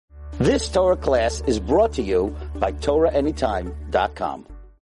This Torah class is brought to you by TorahAnytime.com.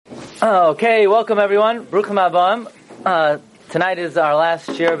 Okay, welcome everyone. Bruchim Abam. Tonight is our last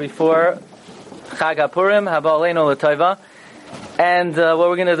year before Chag HaPurim, Haba Aleinu L'Tova. And what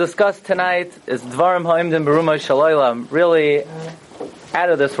we're going to discuss tonight is Dvarim Ha'imdim B'Rumah Shalaylam, really out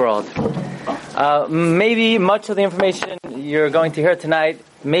of this world. Maybe much of the information you're going to hear tonight,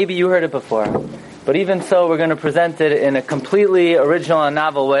 maybe you heard it before. But even so, we're going to present it in a completely original and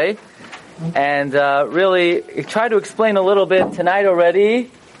novel way. And really try to explain a little bit tonight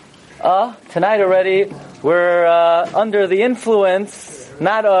already. We're under the influence,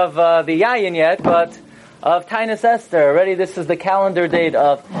 not of the Yayin yet, but of Tainus Esther. Already this is the calendar date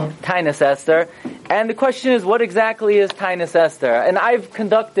of Tainus Esther. And the question is, what exactly is Tainus Esther? And I've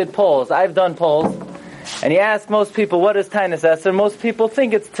conducted polls. I've done polls. And you ask most people, what is Tainus Esther? Most people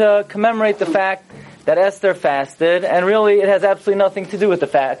think it's to commemorate the fact that Esther fasted. And really, it has absolutely nothing to do with the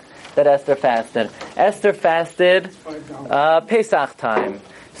fact that Esther fasted. Esther fasted Pesach time.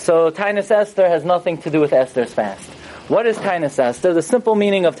 So Tainus Esther has nothing to do with Esther's fast. What is Tainus Esther? The simple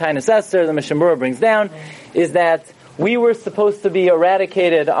meaning of Tainus Esther, the Mishnah Berurah brings down, is that we were supposed to be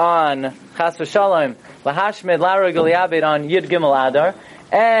eradicated on Chas v'Shalom, Lahashmid, Laragul Yabed on Yud Gimel Adar,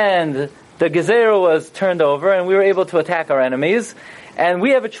 and the Gezerah was turned over, and we were able to attack our enemies. And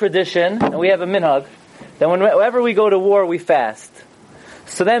we have a tradition, and we have a minhag, that whenever we go to war, we fast.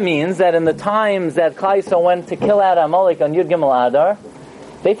 So that means that in the times that Klal Yisrael went to kill out Amalek on Yud Gimel Adar,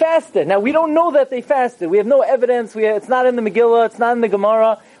 they fasted. Now, we don't know that they fasted. We have no evidence. It's not in the Megillah. It's not in the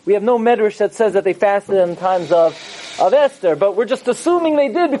Gemara. We have no medrash that says that they fasted in times of Esther. But we're just assuming they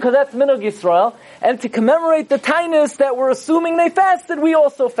did because that's Minhag Yisrael. And to commemorate the Tainus that we're assuming they fasted, we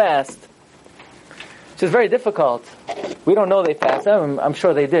also fast. Which is very difficult. We don't know they fasted. I'm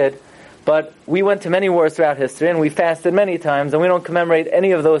sure they did. But we went to many wars throughout history, and we fasted many times, and we don't commemorate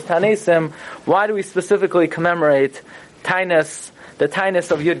any of those Tanesim. Why do we specifically commemorate Tainus, the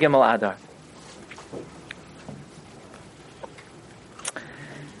Tainus of Yud Gimel Adar?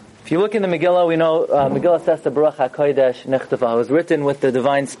 If you look in the Megillah, we know Megillah says the Baruch HaKodesh Nechtava was written with the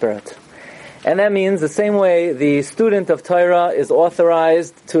Divine Spirit. And that means the same way the student of Torah is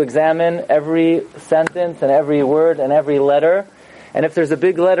authorized to examine every sentence and every word and every letter. And if there's a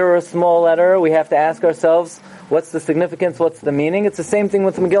big letter or a small letter, we have to ask ourselves, what's the significance, what's the meaning? It's the same thing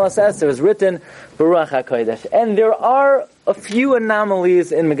with Megillah Esther. It was written Baruch HaKodesh. And there are a few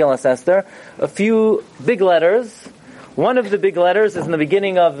anomalies in Megillah Esther, a few big letters. One of the big letters is in the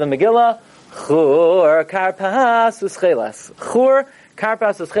beginning of the Megillah, Chur, Karpas, Uscheles. Chur,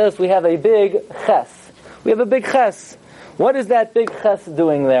 Karpas, Uscheles, we have a big ches. We have a big ches. What is that big ches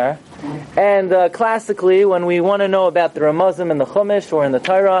doing there? And classically, when we want to know about the Ramazim in the Chumash or in the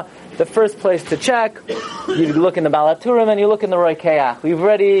Torah, the first place to check, you look in the Baal HaTurim and you look in the Rokeach. We've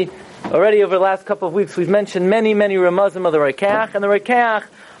already over the last couple of weeks, we've mentioned many Ramazim of the Rokeach, and the Rokeach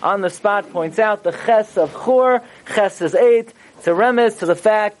on the spot points out the ches of Chur. Ches is 8. It's a remez to the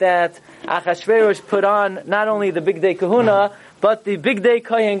fact that Achashverosh put on not only the Big Day Kahuna, but the Big Day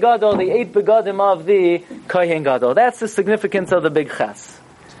Kohen Gadol, the 8 begadim of the Kohen Gadol. That's the significance of the big ches.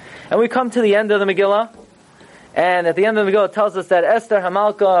 And we come to the end of the Megillah, and at the end of the Megillah it tells us that Esther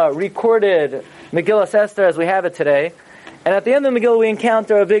Hamalka recorded Megillah Esther as we have it today. And at the end of the Megillah we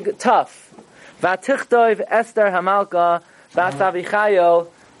encounter a big tuf. Vatichtov Esther Hamalka Bas Avichayo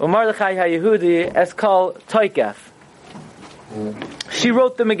U'Mordechai HaYehudi Eskol Toikef. She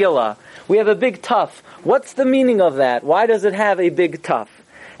wrote the Megillah. We have a big tuf. What's the meaning of that? Why does it have a big tuf?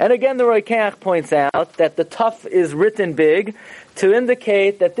 And again, the Rokeach points out that the tuf is written big to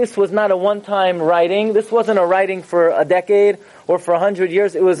indicate that this was not a one-time writing. This wasn't a writing for a decade or for 100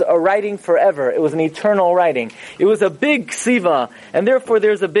 years. It was a writing forever. It was an eternal writing. It was a big ksiva, and therefore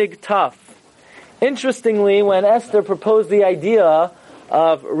there's a big tuf. Interestingly, when Esther proposed the idea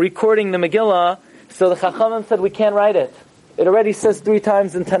of recording the Megillah, so the Chachamim said we can't write it. It already says 3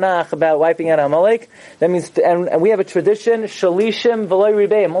 times in Tanakh about wiping out Amalek. That means, and we have a tradition, Shalishim v'loy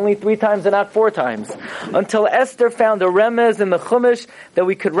ribeim, only 3 times and not 4 times. Until Esther found a remez in the Chumash that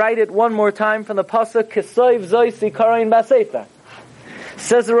we could write it one more time from the pasuk Kisoiv Zoisi Karayin Basefer.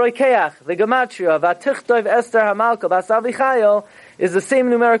 Says the Rokeach, the Gematria, Vatichtov Esther Hamalka Bas Avichayo is the same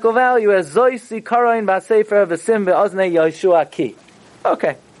numerical value as Zoisi Karayin Basefer V'Sim Ve'oznei Yeshua Ki.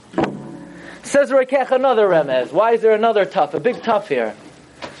 Okay. Says Rokeach another remez. Why is there another tuf? A big tuf here.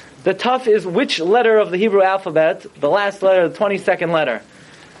 The tuf is which letter of the Hebrew alphabet, the last letter, the 22nd letter.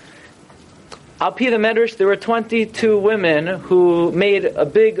 Al Pi the Medrash, there were 22 women who made a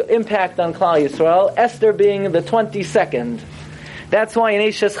big impact on Klal Yisrael, Esther being the 22nd. That's why in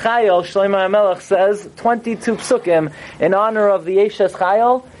Eishes Chayil, Shlomo HaMelech says 22 psukim in honor of the Eishes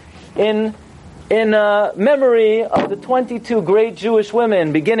Chayil. in memory of the 22 great Jewish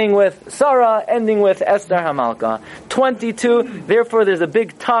women, beginning with Sarah, ending with Esther Hamalka. 22, therefore there's a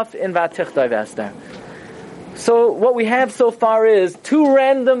big tuf in Vatichtov Esther. So what we have so far is 2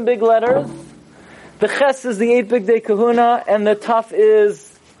 random big letters. The ches is the 8 big day kahuna, and the tuf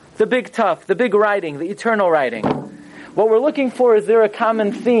is the big tuf, the big writing, the eternal writing. What we're looking for is there a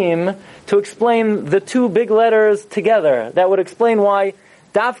common theme to explain the 2 big letters together that would explain why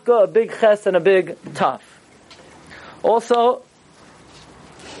Dafka, a big ches, and a big taf. Also,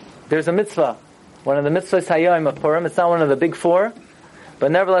 there's a mitzvah. One of the mitzvahs hayom of Purim. It's not one of the big 4,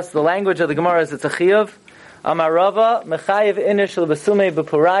 but nevertheless, the language of the Gemara is it's a chiyuv. Amar Rava, mechayiv inish l'besumei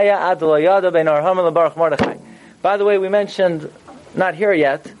b'puraya ad l'yada bein arham l'baruch Mordechai. By the way, we mentioned, not here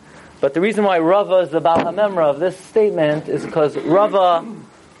yet, but the reason why Rava is the Baal HaMemra of this statement is because Rava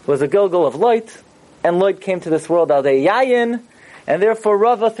was a Gilgal of Lot, and Lot came to this world al day Yayin, and therefore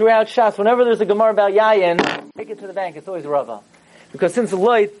Rava throughout Shas, whenever there's a Gemara about Yayin, take it to the bank, it's always Rava. Because since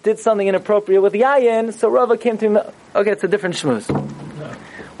Lot did something inappropriate with Yayin, so Rava came to him, okay, it's a different shmuz.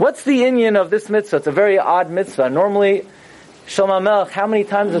 What's the inyan of this mitzvah? It's a very odd mitzvah. Normally, Shlomo Melech, how many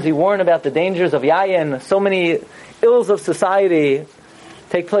times does he warn about the dangers of Yayin? So many ills of society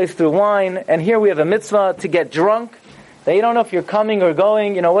take place through wine, and here we have a mitzvah to get drunk, that you don't know if you're coming or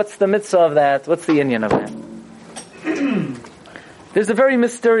going. What's the mitzvah of that? What's the inyan of that? There's a very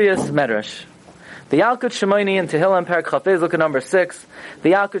mysterious medrash. The Yalkut Shimoni in Tehillim Perek Chafez, look at number 6.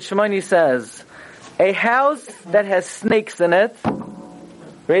 The Yalkut Shimoni says, a house that has snakes in it.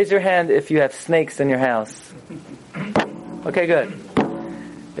 Raise your hand if you have snakes in your house. Okay, good.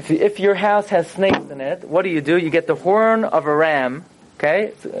 If your house has snakes in it, what do? You get the horn of a ram.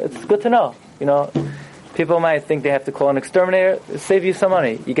 Okay, it's good to know. People might think they have to call an exterminator. It'll save you some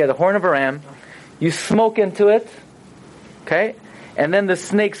money. You get a horn of a ram. You smoke into it. Okay. And then the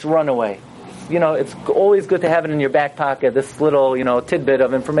snakes run away. It's always good to have it in your back pocket, this little, tidbit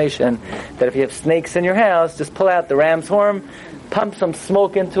of information, that if you have snakes in your house, just pull out the ram's horn, pump some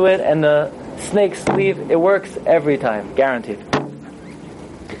smoke into it, and the snakes leave. It works every time, guaranteed.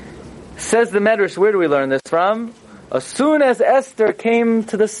 Says the Medrash, where do we learn this from? As soon as Esther came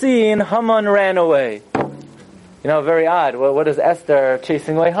to the scene, Haman ran away. Very odd. What does Esther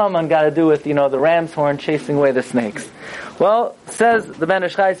chasing away Haman got to do with, the ram's horn chasing away the snakes? Well, says the Ben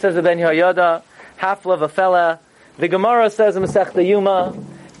Ish Chai, says the Ben Yehoyada, Hafla V'Fela. The Gemara says in Masechta Yuma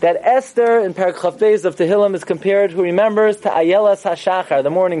that Esther in Perek Chafez of Tehillim is compared, who remembers, to Ayelas HaShachar, the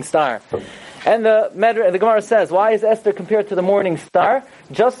morning star. And the Gemara says, why is Esther compared to the morning star?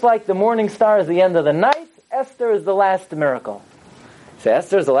 Just like the morning star is the end of the night, Esther is the last miracle. So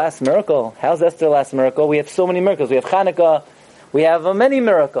Esther is the last miracle. How's Esther the last miracle? We have so many miracles. We have Hanukkah. We have many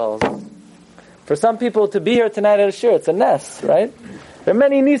miracles. For some people to be here tonight at a shir, it's a nes, right? There are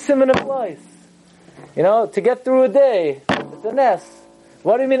many nisim in a place. To get through a day, it's a nes.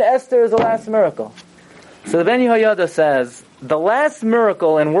 What do you mean Esther is the last miracle? So the Ben Yehoyada says, the last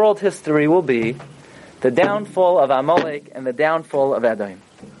miracle in world history will be the downfall of Amalek and the downfall of Edom.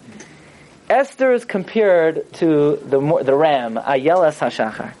 Esther is compared to the ram, Ayelas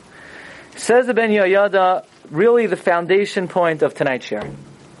HaShachar. Says the Ben Yehoyada, really the foundation point of tonight's shir.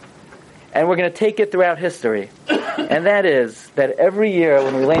 And we're going to take it throughout history. And that is that every year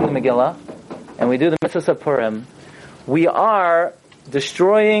when we learn the Megillah and we do the mitzvahs of Purim, we are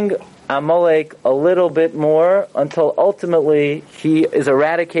destroying Amalek a little bit more until ultimately he is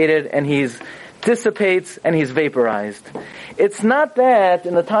eradicated and he's dissipates and he's vaporized. It's not that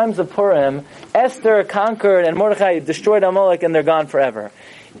in the times of Purim, Esther conquered and Mordechai destroyed Amalek and they're gone forever.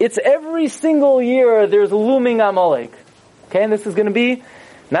 It's every single year there's looming Amalek. Okay, and this is going to be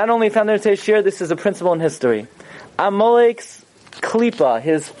not only found in today's shir, this is a principle in history. Amalek's klipa,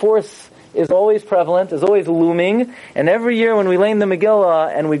 his force, is always prevalent, is always looming, and every year when we learn the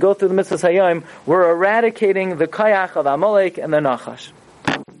Megillah and we go through the Mitzvahs Hayom, we're eradicating the kayach of Amalek and the Nachash.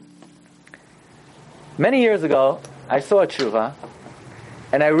 Many years ago, I saw a tshuva,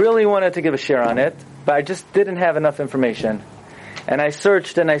 and I really wanted to give a share on it, but I just didn't have enough information. And I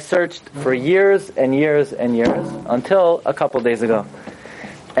searched for years and years and years, until a couple days ago.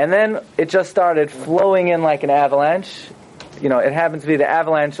 And then it just started flowing in like an avalanche. It happens to be the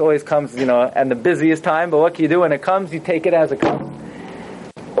avalanche always comes, at the busiest time, but what can you do when it comes? You take it as it comes.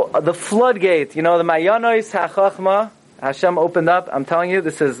 The floodgate, the Mayanois HaChachma, Hashem opened up. I'm telling you,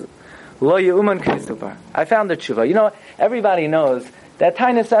 this is Lo Ye'uman K'Nisupar. I found the tshuva. Everybody knows that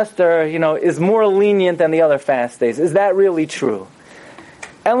Tainus Esther, is more lenient than the other fast days. Is that really true?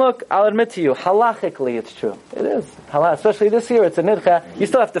 And look, I'll admit to you, halachically it's true. It is. Especially this year, it's a nidcha. You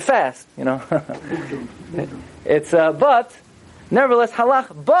still have to fast, It's, but Nevertheless,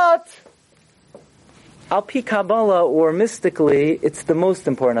 halach, but al pi Kabbalah, or mystically, it's the most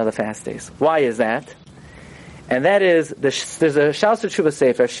important of the fast days. Why is that? And that is, there's a Shas Tshuva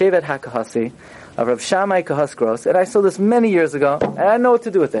Sefer, Shevet HaKahasi, of Rav Shammai Kahasgros, and I saw this many years ago, and I know what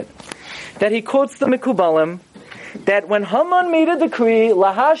to do with it. That he quotes the Mekubalim, that when Haman made a decree,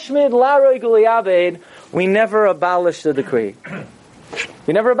 Lahashmid Laroi Guliyaved, we never abolished the decree.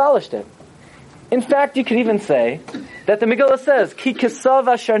 We never abolished it. In fact, you could even say that the Megillah says, Ki kesav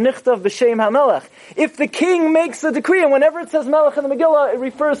asher nichtav b'shem hamelech. If the king makes a decree, and whenever it says melech in the Megillah, it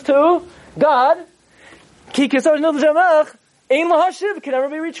refers to God, Ki kesav nichtav b'shem hamelech, ein lahashiv, can never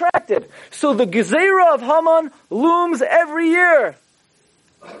be retracted. So the gezerah of Haman looms every year.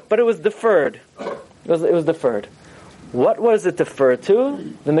 But it was deferred. It was deferred. What was it deferred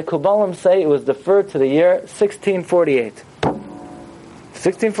to? The Mekubalim say it was deferred to the year 1648.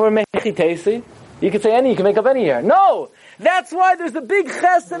 1648. You could say you can make up any year. No! That's why there's a big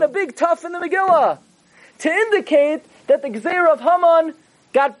ches and a big tough in the Megillah. To indicate that the Gezerah of Haman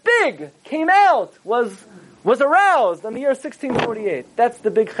got big, came out, was aroused in the year 1648. That's the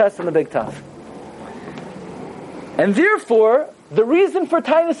big ches and the big tough. And therefore, the reason for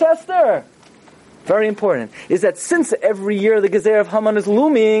Tainus Esther, very important, is that since every year the Gezerah of Haman is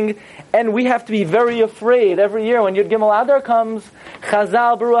looming, and we have to be very afraid every year when Yud Gimel Adar comes,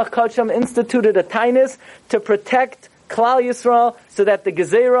 Chazal Baruch Kodsham instituted a Tainus to protect Klal Yisrael, so that the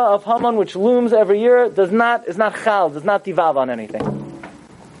Gezerah of Haman, which looms every year, is not chal, does not divav on anything.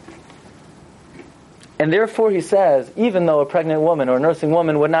 And therefore he says, even though a pregnant woman or a nursing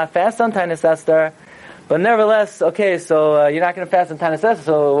woman would not fast on Tainus Esther, but nevertheless, okay, so you're not going to fast on Tainus Esther,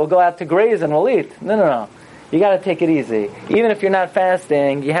 so we'll go out to graze and we'll eat. No. You got to take it easy. Even if you're not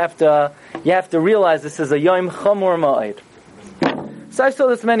fasting, you have to realize this is a Yom Chamor Ma'id. So I saw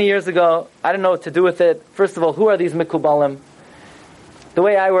this many years ago. I didn't know what to do with it. First of all, who are these Mekubalim? The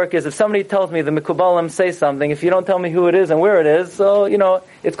way I work is if somebody tells me the Mekubalim say something, if you don't tell me who it is and where it is, so,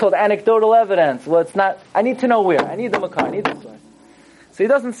 it's called anecdotal evidence. Well, it's not, I need to know where. I need the Makar, I need the source. So he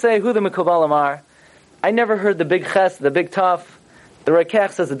doesn't say who the Mekubalim are. I never heard the big ches, the big tough. The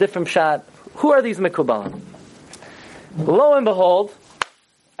Rekech says a different shot. Who are these Mekubalim? Lo and behold,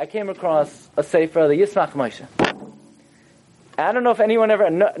 I came across a sefer, the Yismach Moshe. I don't know if anyone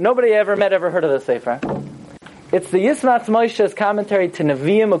nobody ever heard of the sefer. It's the Yismach Moshe's commentary to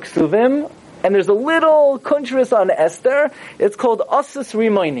Nevi'im Uksuvim, and there's a little kuntris on Esther. It's called Osus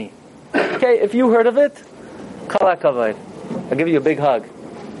Rimoini. Okay, if you heard of it, Kol HaKavod. I'll give you a big hug.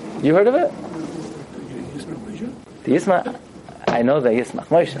 You heard of it? The Yismach, I know the Yismach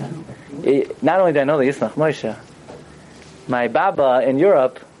Moshe. Not only do I know the Yismach Moshe, my Baba in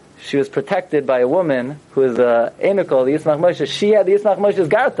Europe, she was protected by a woman who is Einukol, the Yismach Moshe. She had the Yismach Moshe's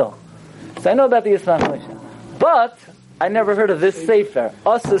Gartel. So I know about the Yismach Moshe. But I never heard of this sefer,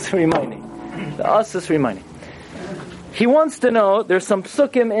 Osus Rimoini. The Osus Rimoini. He wants to know, there's some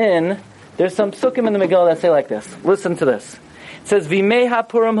psukim in the Megillah that say like this. Listen to this. It says, Vimei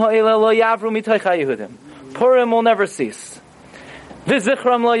ha-purim ha'ila lo yavru mitoich ha-Yehudim. Purim will never cease.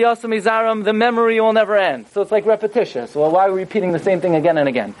 V'zichram lo yasam izaram, the memory will never end. So it's like repetitious. Well, why are we repeating the same thing again and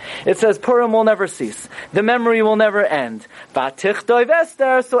again? It says Purim will never cease. The memory will never end. V'atichtoiv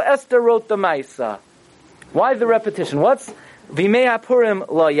Esther, so Esther wrote the Maisa. Why the repetition? What's V'mei ha-Purim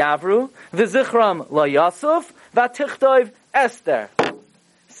lo yavru, v'zichram lo yasuf, v'atichtoiv Esther.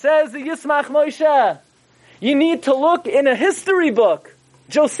 Says the Yismach Moshe. You need to look in a history book.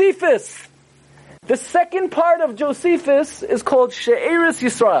 Josephus. The second part of Josephus is called She'eris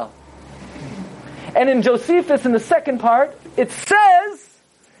Yisrael. And in Josephus, in the second part, it says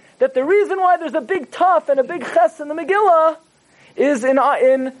that the reason why there's a big taf and a big ches in the Megillah is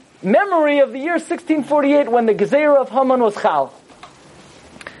in memory of the year 1648 when the Gezerah of Haman was chal.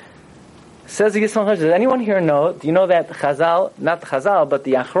 Says the Yisrael, does anyone here know, do you know that Chazal, not Chazal, but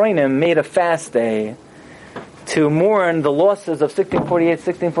the Achronim made a fast day to mourn the losses of 1648,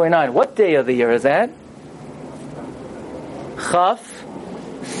 1649. What day of the year is that? Chaf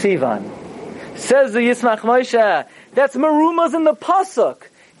Sivan. Says the Yismach Moshe, that's Merumas in the Pasuk.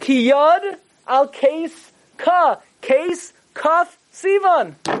 Ki Yod al Case Ka. Case Kaf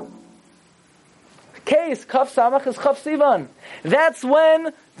Sivan. Case Kaf Samach is Chaf Sivan. That's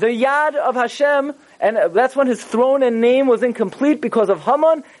when the Yad of Hashem, and that's when his throne and name was incomplete because of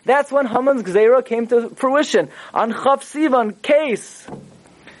Haman. That's when Haman's Gzeira came to fruition. On Chaf Sivan, case.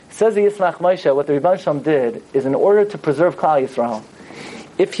 Says the Yismach Moshe, what the Rebbeinu Shalom did is in order to preserve Klal Yisrael.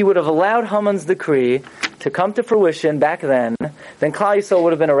 If he would have allowed Haman's decree to come to fruition back then Klal Yisrael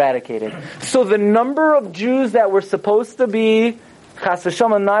would have been eradicated. So the number of Jews that were supposed to be Chas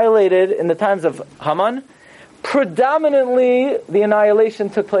v'Shalom annihilated in the times of Haman Predominantly, the annihilation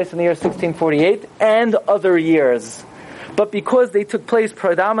took place in the year 1648 and other years. But because they took place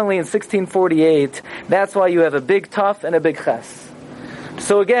predominantly in 1648, that's why you have a big Taf and a big Ches.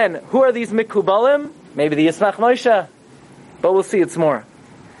 So again, who are these Mikubalim? Maybe the Yismach Moshe, but we'll see it's more.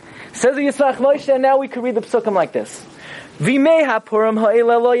 Says the Yismach Moshe, and now we can read the psukim like this. Vimei ha-Purim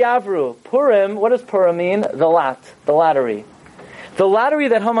ha'ela lo yavru. Purim, what does Purim mean? The lottery. The lottery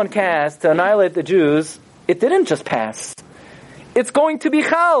that Haman cast to annihilate the Jews, it didn't just pass. It's going to be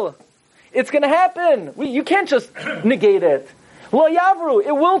chal. It's going to happen. You can't just negate it. Lo yavru,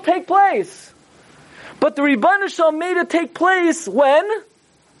 it will take place. But the Rebbeinu Shalom made it take place when?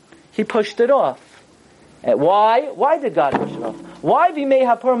 He pushed it off. And why? Why did God push it off? Why v'mei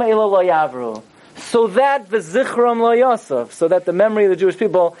ha-Purim ha'ela lo yavru? So that the zichram lo yosef, so that the memory of the Jewish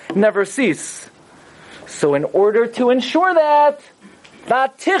people never cease. So in order to ensure that,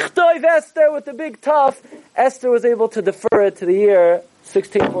 Vatichtoiv Esther with the big tough, Esther was able to defer it to the year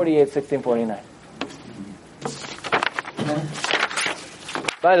 1648, 1649.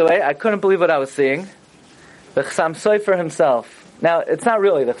 By the way, I couldn't believe what I was seeing. The Chassam Sofer himself. Now, it's not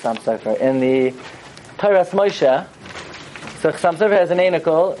really the Chassam Sofer. In the Torah Moshe, so Chassam Sofer has a name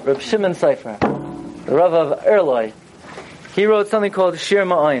called Reb Shimon Sofer, the Rav of Erloi. He wrote something called Shir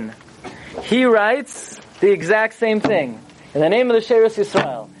Ma'oin. He writes the exact same thing. In the name of the Sheirus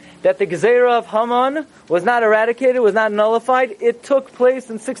Yisrael, that the Gezerah of Haman was not eradicated, was not nullified. It took place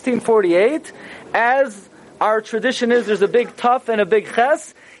in 1648. As our tradition is, there's a big Tuf and a big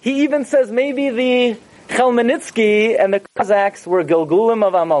Ches. He even says maybe the Chelmenitsky and the Cossacks were Gilgulim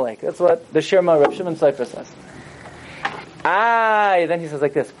of Amalek. That's what the Shirma Reb Shimon Sofer says. Then he says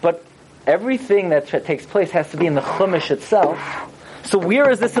like this, but everything that takes place has to be in the Chumash itself. So where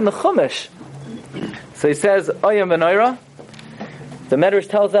is this in the Chumash? So he says, Oyam V'Noira. The Medrash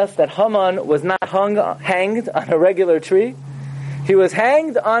tells us that Haman was not hanged on a regular tree. He was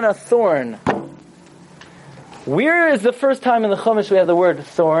hanged on a thorn. Where is the first time in the Chumash we have the word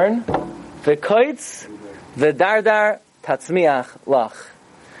thorn? V'koitz v'dardar tatzmiach lach.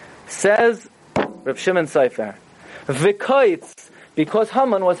 Says Reb Shimon Sofer. V'koitz, because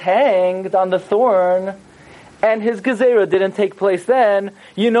Haman was hanged on the thorn, and his gezerah didn't take place then.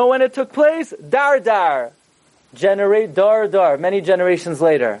 You know when it took place? Dardar. Dar, many generations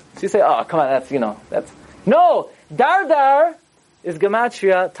later. So you say, oh, come on, that's... No! Dardar is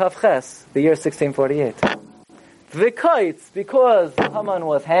Gematria Tavches, the year 1648. V'koitz, because Haman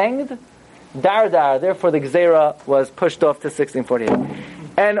was hanged, Dardar, therefore the Gezerah was pushed off to 1648.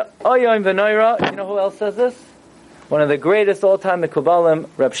 And Oyoim V'Noira, you know who else says this? One of the greatest all-time Mekubalim,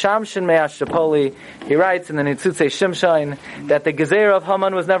 Reb Shamshin Me'ash Shapoli, he writes in the Nitzutzei Shimshon that the Gezerah of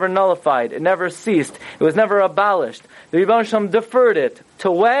Haman was never nullified, it never ceased, it was never abolished. The Rebbeinu Shalom deferred it.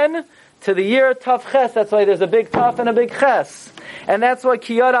 To when? To the year Tav Ches. That's why there's a big Tav and a big Ches. And that's why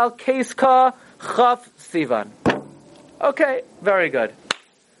Kiyad al Keiska Chaf Sivan. Okay, very good.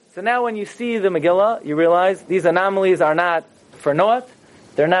 So now when you see the Megillah, you realize these anomalies are not for naught.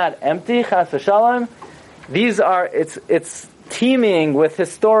 They're not empty, Chas v'Shalom. These are, it's teeming with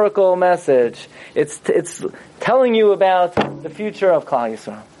historical message. It's telling you about the future of Klal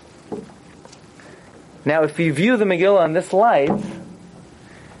Yisrael. Now, if you view the Megillah in this light,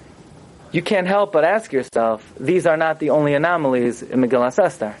 you can't help but ask yourself, these are not the only anomalies in Megillas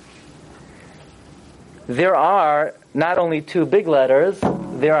Esther. There are not only 2 big letters,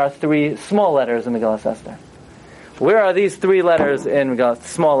 there are 3 small letters in Megillas Esther. Where are these 3 letters in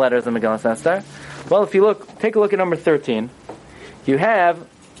small letters in Megillas Esther? Well, if you take a look at number 13. You have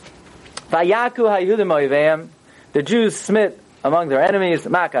Vayaku haYehudim oiveim. The Jews smit among their enemies.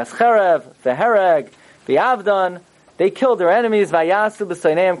 Makas cherev, v'hereg, v'avdon. They killed their enemies. Vayasu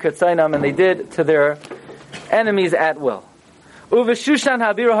b'soineim kertzoinam, and they did to their enemies at will. Uveshushan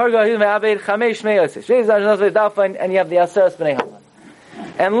habiru harga haYehudim ve'abed chamesh meyos. And you have the Aseres b'nei Haman.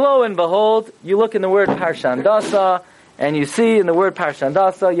 And lo and behold, you look in the word Parshan Dasa, and you see in the word Parshan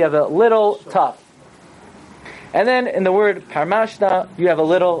Dasa, you have a little Taf. And then in the word Parmashna, you have a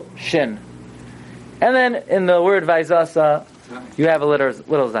little Shin. And then in the word Vaizasa, you have a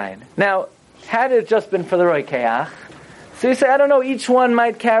little Zayin. Now, had it just been for the Roy Keach, so you say, I don't know, each one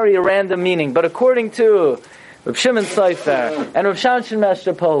might carry a random meaning, but according to Reb Shimon Sofer, and Reb Shamshin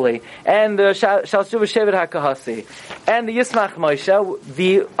Meshapoli, and the Shalshuv Shevet HaKahasi, and the Yismach Moshe,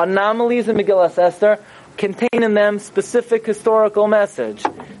 the anomalies in Megillas Esther contain in them specific historical message.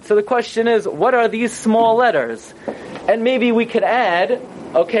 So the question is, what are these small letters? And maybe we could add,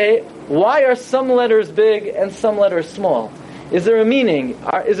 okay, why are some letters big and some letters small? Is there a meaning?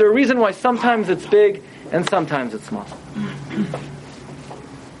 Is there a reason why sometimes it's big and sometimes it's small?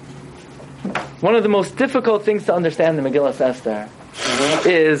 one of the most difficult things to understand in Megillas Esther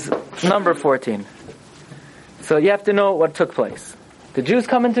is number 14. So you have to know what took place. The Jews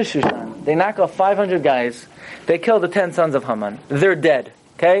come into Shushan. They knock off 500 guys. They kill the 10 sons of Haman. They're dead.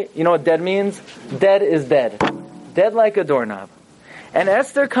 Okay? You know what dead means? Dead is dead. Dead like a doorknob. And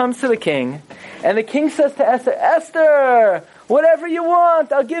Esther comes to the king, and the king says to Esther, Esther, whatever you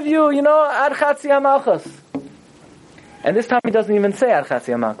want, I'll give you, ad chatzi hamalchus. And this time he doesn't even say ad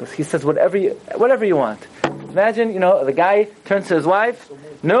chatzi hamalchus. He says whatever you want. Imagine, the guy turns to his wife,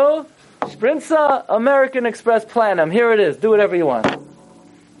 no, Sprinza American Express Platinum, here it is, do whatever you want.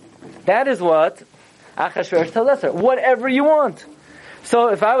 That is what Achashverosh tells Esther, whatever you want. So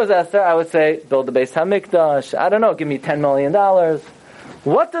if I was Esther, I would say, build the Beis HaMikdash, I don't know, give me $10 million.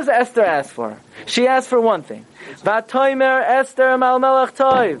 What does Esther ask for? She asks for one thing. Vatoimer Esther mal melech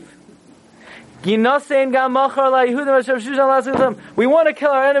toiv. We want to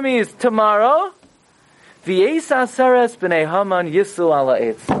kill our enemies tomorrow. We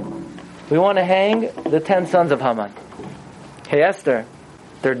want to hang the 10 sons of Haman. Hey Esther,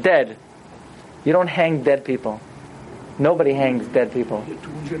 they're dead. You don't hang dead people. Nobody hangs dead people.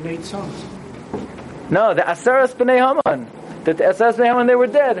 208 sons. No, the Aseres B'nai Haman. The Aseres B'nai Haman, they were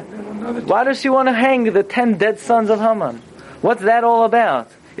dead. Why does she want to hang the 10 dead sons of Haman? What's that all about?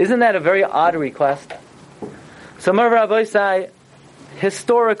 Isn't that a very odd request? So, Mer Rabbi Sai,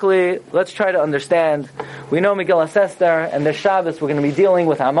 historically, let's try to understand. We know Megillas Esther, and the Shabbos we're going to be dealing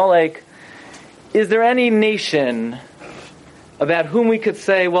with Amalek. Is there any nation about whom we could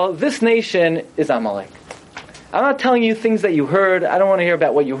say, well, this nation is Amalek? I'm not telling you things that you heard. I don't want to hear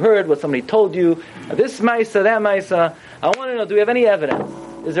about what you heard, what somebody told you. This Maisa, that Maisa. I want to know, do we have any evidence?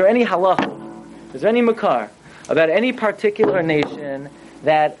 Is there any halacha? Is there any makar about any particular nation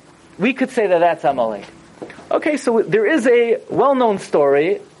that we could say that that's Amalek? Okay, so there is a well-known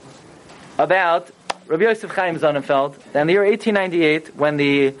story about Rabbi Yosef Chaim Sonnenfeld in the year 1898 when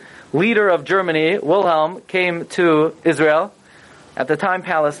the leader of Germany, Wilhelm, came to Israel, at the time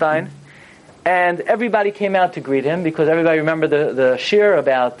Palestine. And everybody came out to greet him because everybody remember the shir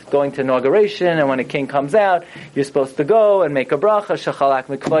about going to inauguration, and when a king comes out, you're supposed to go and make a bracha, shechalak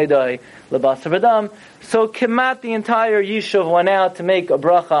mikvaydai lebasar v'dam. So Kemat, the entire Yishuv, went out to make a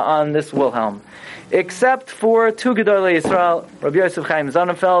bracha on this Wilhelm. Except for two Gedolei Yisrael, Rabbi Yosef Chaim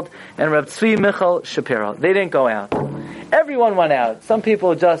Sonnenfeld and Rabbi Tzvi Michal Shapiro. They didn't go out. Everyone went out. Some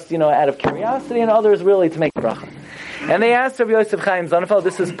people just, out of curiosity, and others really to make a bracha. And they asked Rabbi Yosef Chaim Sonnenfeld,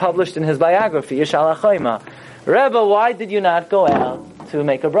 this is published in his biography, Yishal HaChoima, Rebbe, why did you not go out to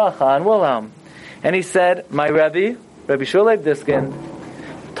make a bracha on Wilhelm? And he said, my Rebbe, Rabbi Shulek Diskin,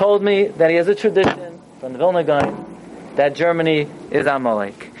 told me that he has a tradition from the Vilna Gaon that Germany is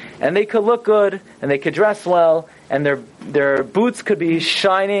Amalek. And they could look good, and they could dress well, and their boots could be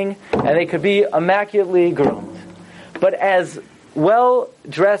shining, and they could be immaculately groomed. But as well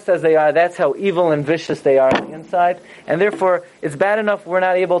dressed as they are, that's how evil and vicious they are on the inside. And therefore, it's bad enough we're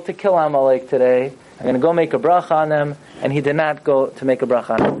not able to kill Amalek today. I'm going to go make a bracha on them. And he did not go to make a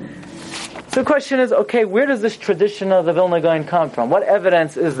bracha on them. So the question is, okay, where does this tradition of the Vilna Gaon come from? What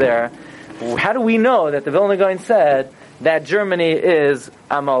evidence is there? How do we know that the Vilna Gaon said that Germany is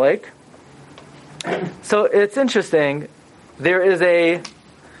Amalek? So it's interesting. There is a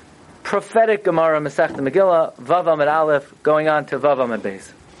prophetic Gemara Masechta Megillah, Vav Amud Aleph, going on to Vav Amud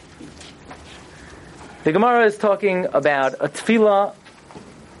Beis. The Gemara is talking about a tefillah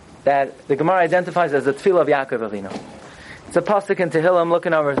that the Gemara identifies as the tefillah of Yaakov Avinu. It's a pasuk in Tehillim,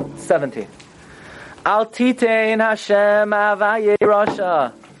 looking over 17. Al titein Hashem avaye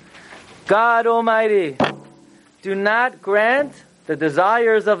rasha. God Almighty, do not grant the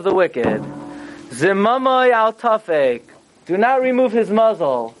desires of the wicked. Zimamoy al tafek. Do not remove his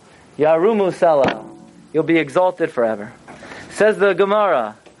muzzle. Yarumu Sela, you'll be exalted forever. Says the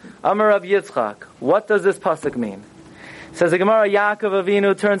Gemara, Amar Rav Yitzchak, what does this pasuk mean? Says the Gemara, Yaakov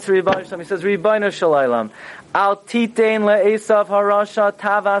Avinu turns to Ribono Shel Olam. He says, Ribono Shel Olam, Al titein le'esav harasha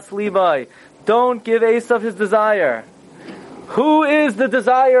tavas libai. Don't give Esav his desire. Who is the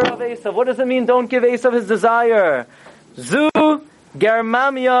desire of Esav? What does it mean, don't give Esav his desire? Zu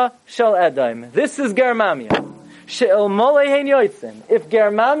Germamia Shel Edom. This is Germamia. If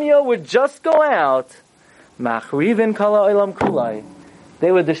Germamia would just go out, Machrivin Kala Olam Kulai, they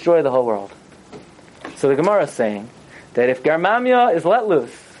would destroy the whole world. So the Gemara is saying that if Germamia is let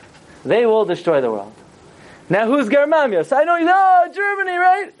loose, they will destroy the world. Now who's Germamia? So I know Germany,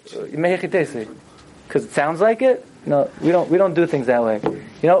 right? Because it sounds like it. No, we don't do things that way.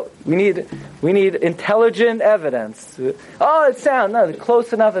 We need intelligent evidence.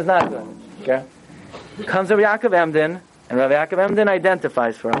 Close enough is not good. Okay? Comes Rabbi Yaakov Emden, and Rabbi Yaakov Emden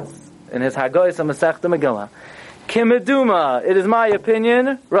identifies for us in his Haggais and Masechta Megillah. Kimeduma, it is my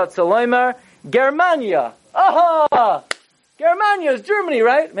opinion, Ratzaloimer, Germania. Aha! Germania is Germany,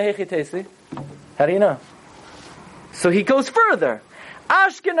 right? Mehechi Tesi. How do you know? So he goes further.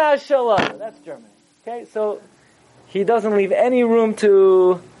 Ashkenaz Shalom, that's Germany. Okay, so he doesn't leave any room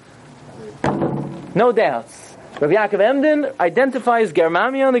to, no doubts. Rabbi Yaakov Emden identifies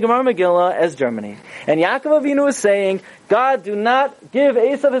Germania in the Gemara Megillah as Germany. And Yaakov Avinu is saying, God, do not give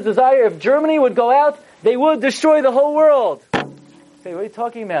Esav his desire. If Germany would go out, they would destroy the whole world. Say, what are you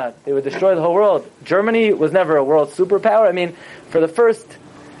talking about? They would destroy the whole world. Germany was never a world superpower. I mean, for the first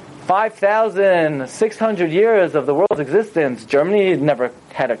 5,600 years of the world's existence, Germany never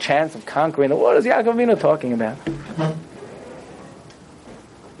had a chance of conquering the world. What is Yaakov Avinu talking about?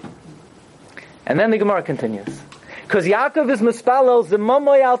 And then the Gemara continues. Because Yaakov is mispalel,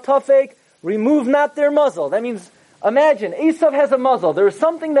 zemomoy al tofek, remove not their muzzle. That means, imagine, Esav has a muzzle. There is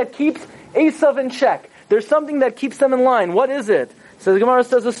something that keeps Esav in check. There's something that keeps them in line. What is it? So the Gemara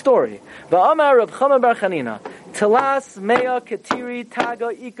says a story. Va'amar Reb Chama bar Chanina, Telas mea ketiri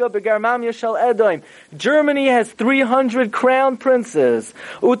taga ika begarmamya shel Edom. Germany has 300 crown princes.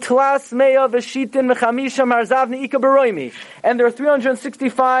 Utlas mea v'shitin v'chamisha marzavni ika beroimi. And there are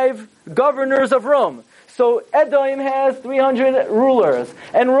 365 governors of Rome. So Edom has 300 rulers,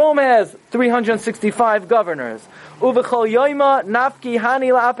 and Rome has 365 governors. Uvechol yoima nafki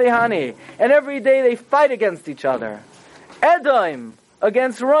hani la'apehani. And every day they fight against each other. Edom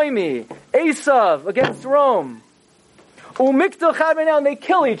against Roimi, Esav against Rome. Umikdal chad right now, and they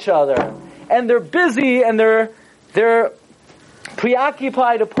kill each other. And they're busy, and they're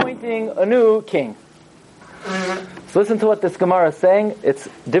preoccupied appointing a new king. So listen to what this Gemara is saying. It's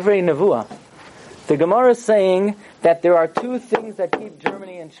Divrei Nevuah. The Gemara is saying that there are two things that keep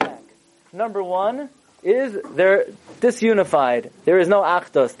Germany in check. Number one is they're disunified. There is no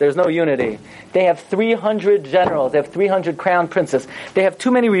achdus. There's no unity. They have 300 generals. They have 300 crown princes. They have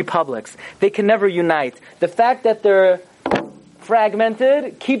too many republics. They can never unite. The fact that they're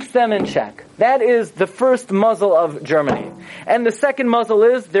fragmented keeps them in check. That is the first muzzle of Germany. And the second muzzle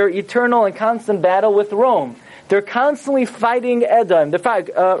is their eternal and constant battle with Rome. They're constantly fighting Edom,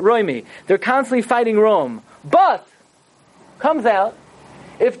 Roimi. They're constantly fighting Rome. But, comes out,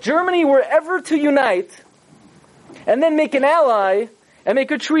 if Germany were ever to unite, and then make an ally, and make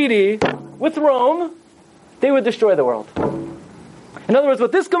a treaty with Rome, they would destroy the world. In other words,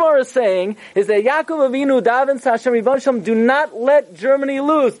 what this Gemara is saying is that Yaakov Avinu, Davin, Hashem, Ribono Shel Olam, do not let Germany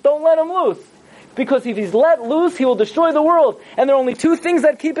loose. Don't let him loose. Because if he's let loose, he will destroy the world. And there are only two things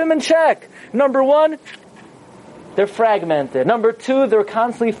that keep him in check. Number one, they're fragmented. Number two, they're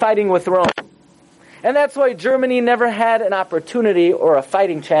constantly fighting with Rome. And that's why Germany never had an opportunity or a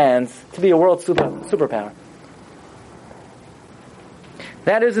fighting chance to be a world superpower.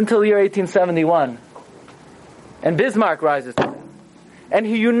 That is until the year 1871. And Bismarck rises to them. And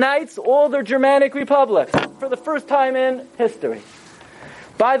he unites all the Germanic republics for the first time in history.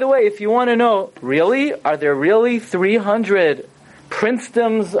 By the way, if you want to know, really, are there really 300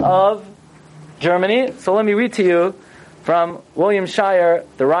 princedoms of Germany? So let me read to you from William Shire,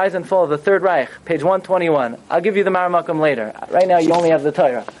 The Rise and Fall of the Third Reich, page 121. I'll give you the Maramakum later. Right now you only have the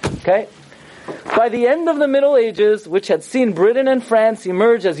Torah. Okay? By the end of the Middle Ages, which had seen Britain and France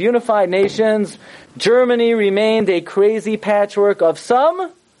emerge as unified nations, Germany remained a crazy patchwork of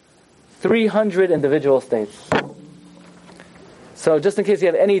some 300 individual states. So just in case you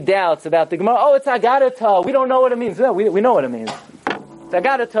have any doubts about the Gemara, it's Agadata, we don't know what it means. No, we know what it means.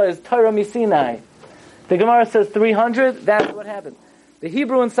 Agadata is Torah Misinai. The Gemara says 300, that's what happened. The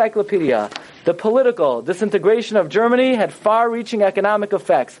Hebrew Encyclopedia, the political disintegration of Germany had far-reaching economic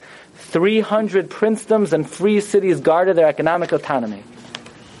effects. 300 princedoms and free cities guarded their economic autonomy.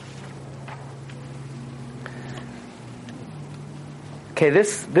 Okay,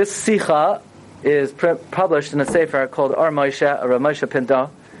 this Sikha is published in a sefer called Or Moshe, or Rav Moshe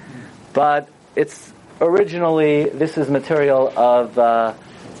Pinto, but it's originally, this is material of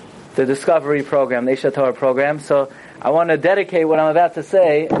the Discovery program, the Isha Torah program. So I want to dedicate what I'm about to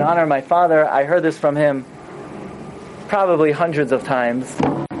say in honor of my father. I heard this from him probably hundreds of times.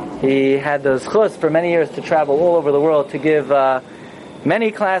 He had the zchus for many years to travel all over the world to give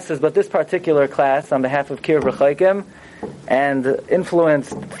many classes, but this particular class on behalf of Kiruv Rechokim, and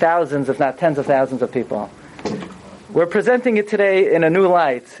influenced thousands, if not tens of thousands of people. We're presenting it today in a new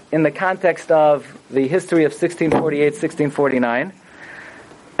light, in the context of the history of 1648, 1649.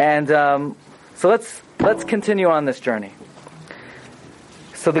 And so let's continue on this journey.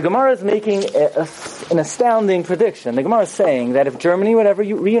 So the Gemara is making an astounding prediction. The Gemara is saying that if Germany would ever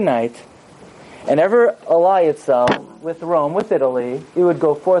reunite and ever ally itself with Rome, with Italy, he would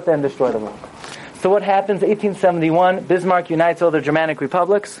go forth and destroy the world. So what happens? 1871, Bismarck unites all the Germanic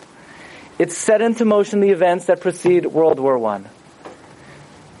republics. It set into motion the events that precede World War I.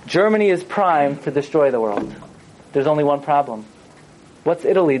 Germany is primed to destroy the world. There's only one problem. What's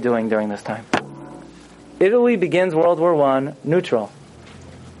Italy doing during this time? Italy begins World War I neutral.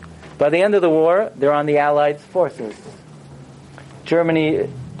 By the end of the war, they're on the Allied forces. Germany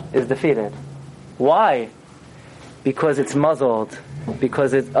is defeated. Why? Because it's muzzled,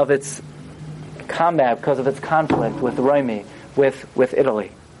 because of its combat, because of its conflict with Rome, with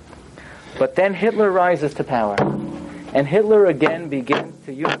Italy. But then Hitler rises to power. And Hitler again begins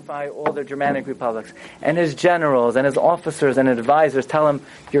to unify all the Germanic republics. And his generals and his officers and advisors tell him,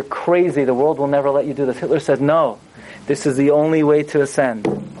 you're crazy, the world will never let you do this. Hitler says, no, this is the only way to ascend.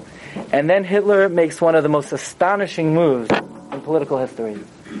 And then Hitler makes one of the most astonishing moves in political history.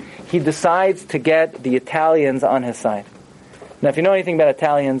 He decides to get the Italians on his side. Now, if you know anything about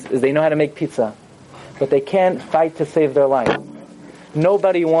Italians, is they know how to make pizza, but they can't fight to save their life.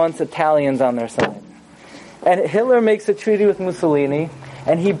 Nobody wants Italians on their side. And Hitler makes a treaty with Mussolini,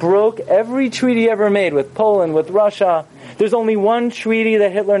 and he broke every treaty ever made with Poland, with Russia. There's only one treaty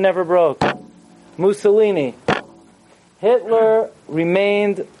that Hitler never broke. Mussolini. Hitler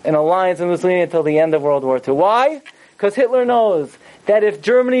remained in alliance with Mussolini until the end of World War II. Why? Because Hitler knows that if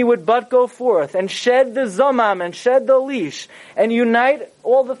Germany would but go forth and shed the Zomam and shed the leash and unite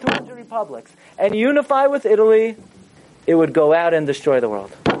all the 300 republics and unify with Italy, it would go out and destroy the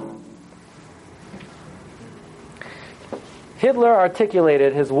world. Hitler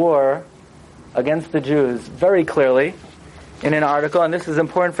articulated his war against the Jews very clearly in an article, and this is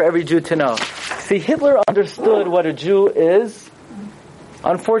important for every Jew to know. See, Hitler understood what a Jew is,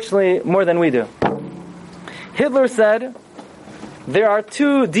 unfortunately, more than we do. Hitler said, there are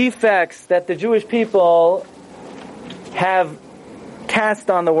two defects that the Jewish people have cast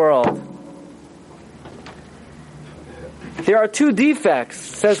on the world. There are two defects,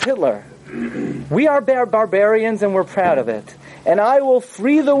 says Hitler. We are barbarians and we're proud of it. And I will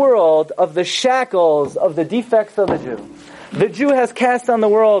free the world of the shackles of the defects of the Jew. The Jew has cast on the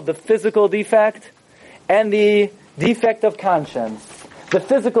world the physical defect and the defect of conscience. The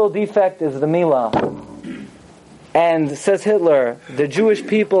physical defect is the milah. And, says Hitler, the Jewish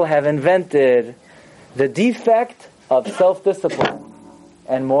people have invented the defect of self-discipline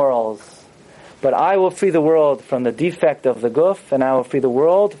and morals. But I will free the world from the defect of the guf, and I will free the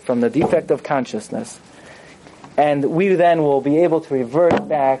world from the defect of consciousness. And we then will be able to revert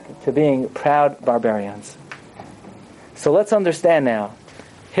back to being proud barbarians. So let's understand now.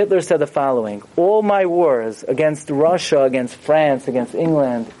 Hitler said the following: all my wars against Russia, against France, against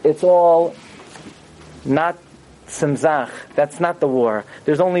England, it's all not simzach. That's not the war.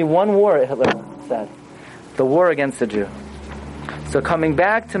 There's only one war, Hitler said. The war against the Jew. So coming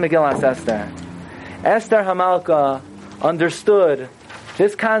back to Megillas Esther, Esther Hamalka understood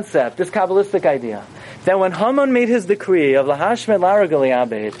this concept, this Kabbalistic idea, that when Haman made his decree of Lahashmet Laragali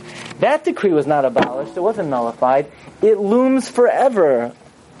Abed, that decree was not abolished, it wasn't nullified, it looms forever.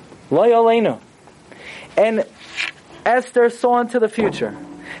 Lo Yaleinu. And Esther saw into the future,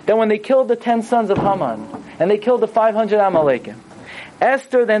 that when they killed the 10 sons of Haman, and they killed the 500 Amalekim,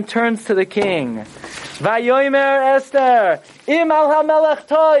 Esther then turns to the king, Vayomer Esther, Im al HaMelech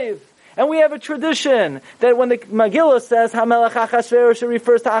Toiv. And we have a tradition that when the Megillah says HaMelech Achashverosh, it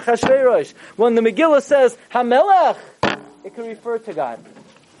refers to Achashverosh. When the Megillah says HaMelech, it can refer to God.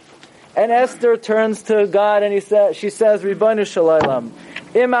 And Esther turns to God and she says, Ribbono Shel Olam,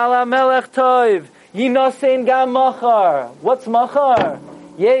 Im al HaMelech Toiv, Yinosein Gam Machar. What's Machar?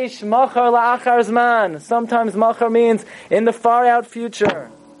 Yesh Machar La'achar Zman. Sometimes Machar means in the far out future.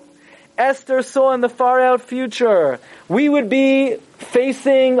 Esther saw in the far out future we would be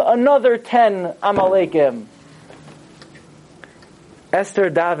facing another 10 Amalekim.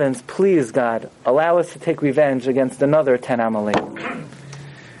 Esther davens, please God, allow us to take revenge against another 10 Amalekim.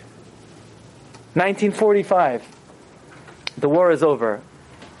 1945, the war is over.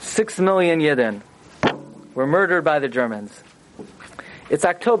 6 million Yidden were murdered by the Germans. It's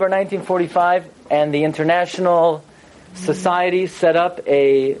October 1945, and the International Society set up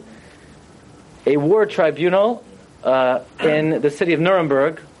a war tribunal in the city of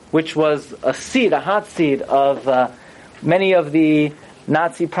Nuremberg, which was a hot seat of many of the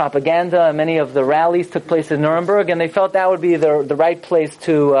Nazi propaganda, and many of the rallies took place in Nuremberg, and they felt that would be the right place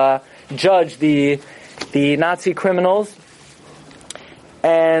to judge the Nazi criminals.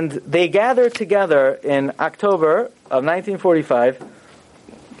 And they gathered together in October of 1945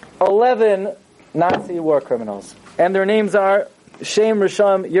 11 Nazi war criminals. And their names are Shem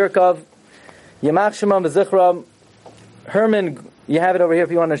Risham Yerkov, Yamach Shemam V'Zichram, Hermann, you have it over here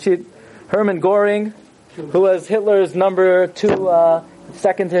if you want to sheet. Hermann Göring, who was Hitler's number 2,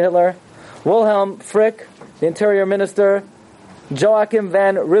 second to Hitler. Wilhelm Frick, the Interior Minister. Joachim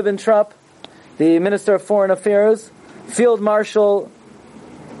von Ribbentrop, the Minister of Foreign Affairs. Field Marshal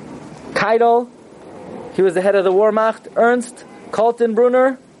Keitel, he was the head of the Wehrmacht. Ernst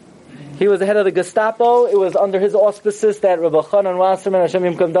Kaltenbrunner, he was the head of the Gestapo. It was under his auspices that Rabbi Chanan Wasserman, Hashem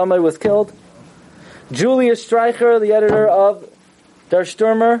Yimkom Damai, was killed. Julius Streicher, the editor of Der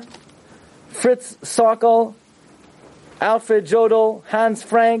Stürmer. Fritz Sauckel, Alfred Jodl, Hans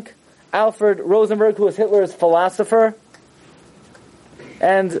Frank, Alfred Rosenberg, who was Hitler's philosopher,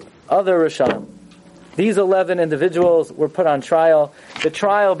 and other Rishon. These 11 individuals were put on trial. The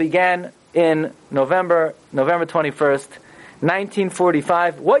trial began in November 21st,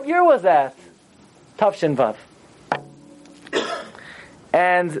 1945. What year was that? Tafshin Vav.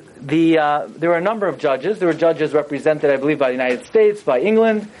 And there were a number of judges. There were judges represented, I believe, by the United States, by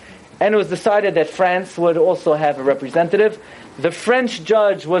England, and it was decided that France would also have a representative. The French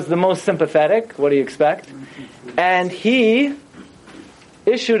judge was the most sympathetic. What do you expect? And he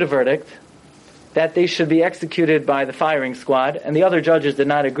issued a verdict that they should be executed by the firing squad, and the other judges did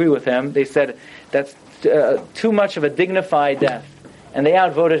not agree with him. They said that's too much of a dignified death, and they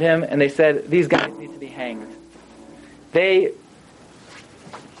outvoted him, and they said these guys need to be hanged. They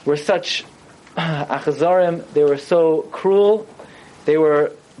were such achazarim, they were so cruel, they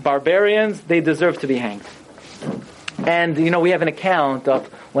were barbarians, they deserved to be hanged. And we have an account of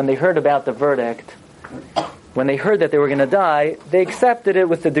when they heard about the verdict. When they heard that they were going to die, they accepted it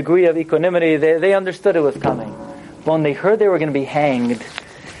with a degree of equanimity. They understood it was coming. But when they heard they were going to be hanged,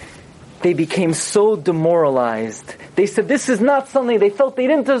 they became so demoralized. They said, this is not something, they felt they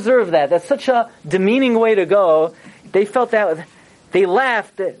didn't deserve that. That's such a demeaning way to go. They felt that, they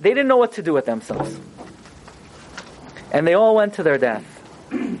laughed, they didn't know what to do with themselves. And they all went to their death.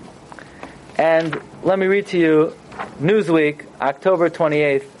 And let me read to you Newsweek, October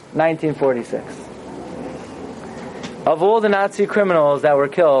 28th, 1946. Of all the Nazi criminals that were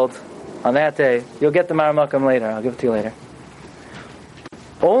killed on that day, you'll get the Maramakum later, I'll give it to you later.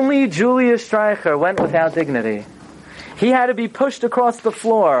 Only Julius Streicher went without dignity. He had to be pushed across the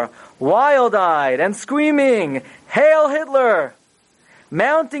floor, wild-eyed and screaming, "Hail Hitler!"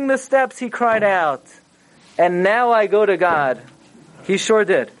 Mounting the steps, he cried out, "And now I go to God." He sure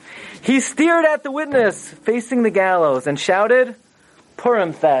did. He stared at the witness facing the gallows and shouted,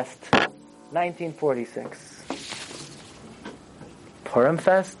 "Purim Fest, 1946. Purim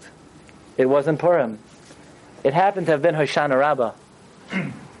Fest? It wasn't Purim. It happened to have been Hoshana Rabbah.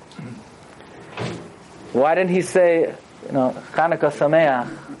 Why didn't he say, Chanukah Sameach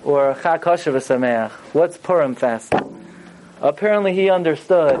or Chag Kosher Sameach? What's Purim Fest? Apparently he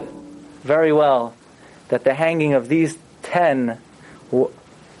understood very well that the hanging of these 10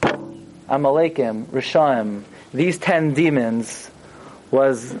 Amalekim, Rishaim, these 10 demons,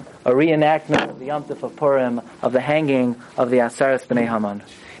 was a reenactment of the Yom Tov of Purim, of the hanging of the Asaras B'nai Haman.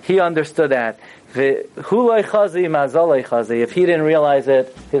 He understood that. If he didn't realize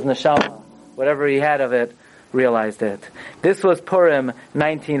it, his neshama, whatever he had of it, realized it. This was Purim,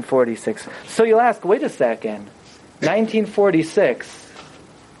 1946. So you'll ask, wait a second. 1946,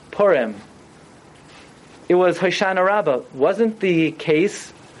 Purim. It was Hoshana Rabbah. Wasn't the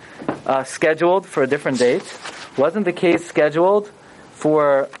case scheduled for a different date? Wasn't the case scheduled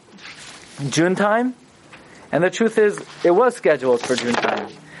for June time? And the truth is, it was scheduled for June time.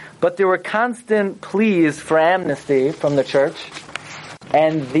 But there were constant pleas for amnesty from the church,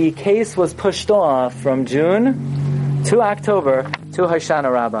 and the case was pushed off from June to October to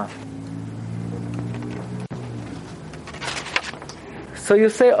Hoshana Rabbah. So you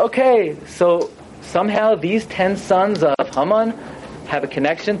say, okay, so somehow these 10 sons of Haman have a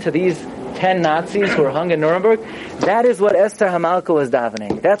connection to these 10 Nazis who were hung in Nuremberg. That is what Esther Hamalka was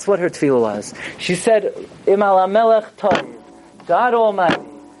davening. That's what her tefillah was. She said, Imal HaMelech Tov, God Almighty,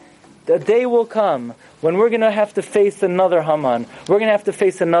 the day will come when we're going to have to face another Haman. We're going to have to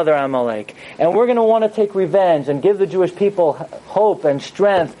face another Amalek. And we're going to want to take revenge and give the Jewish people hope and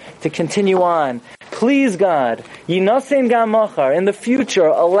strength to continue on. Please, God, Yinasein Gam Machar, in the future,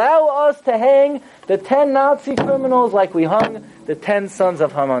 allow us to hang the 10 Nazi criminals like we hung the 10 sons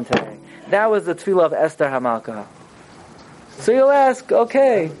of Haman today. That was the tefillah of Esther Hamalka. So you'll ask,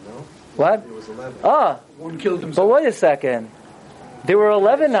 okay, what? It was 11. One killed himself. But wait a second. There were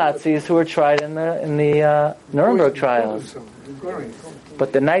 11 Nazis who were tried in the Nuremberg trials.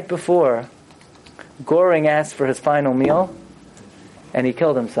 But the night before, Göring asked for his final meal, and he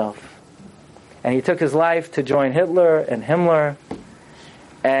killed himself. And he took his life to join Hitler and Himmler.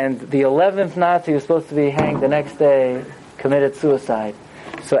 And the 11th Nazi who was supposed to be hanged the next day committed suicide.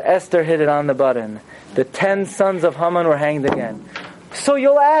 So Esther hit it on the button. The 10 sons of Haman were hanged again. So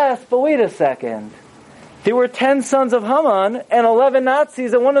you'll ask, but wait a second. There were 10 sons of Haman and 11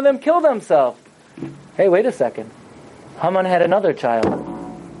 Nazis, and one of them killed himself. Hey, wait a second. Haman had another child.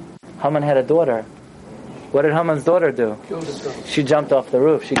 Haman had a daughter. What did Haman's daughter do? She jumped off the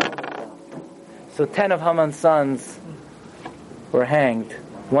roof. So 10 of Haman's sons were hanged.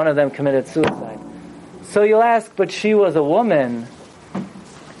 One of them committed suicide. So you'll ask, but she was a woman.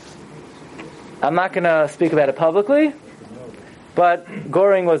 I'm not going to speak about it publicly, but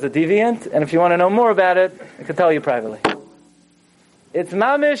Goring was a deviant, and if you want to know more about it, I can tell you privately. It's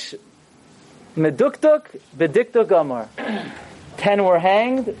mamish meduktuk bediktuk amor. 10 were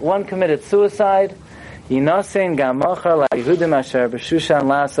hanged, 1 committed suicide. Yinasen gamachar la'ihudim asher b'shushan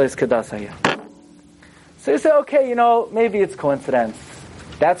la'asais kedasaya. So you say, okay, maybe it's coincidence.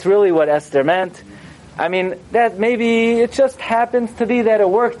 That's really what Esther meant. I mean, that maybe it just happens to be that it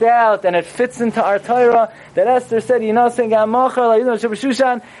worked out and it fits into our Torah that Esther said, and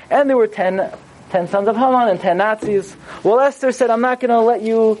there were 10 sons of Haman and 10 Nazis. Well, Esther said, I'm not going to let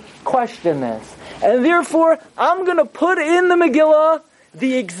you question this. And therefore, I'm going to put in the Megillah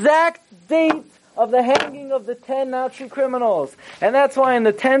the exact date of the hanging of the 10 Nazi criminals. And that's why in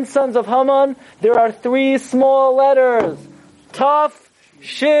the 10 sons of Haman, there are 3 small letters. Taf,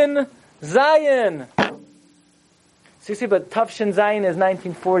 Shin, Zayin. So you see, but Taf, Shin, Zayin is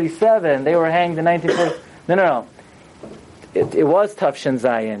 1947. They were hanged in 1940. No. It was Taf, Shin,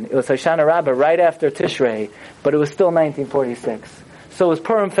 Zayin. It was Hoshana Rabbah right after Tishrei, but it was still 1946. So it was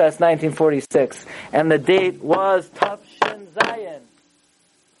Purim Fest 1946. And the date was Taf, Shin, Zayin.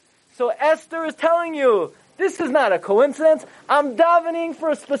 So Esther is telling you, this is not a coincidence. I'm davening for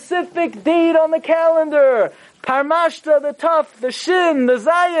a specific date on the calendar. Parmashta, the Taf, the Shin, the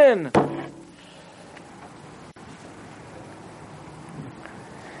Zayin.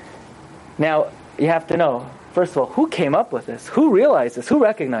 Now, you have to know, first of all, who came up with this? Who realized this? Who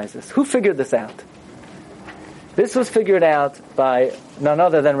recognized this? Who figured this out? This was figured out by none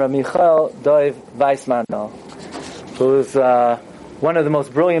other than Rabbi Michael Dov Weissmandel, who's one of the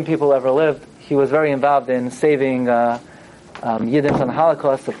most brilliant people ever lived. He was very involved in saving Yidden from the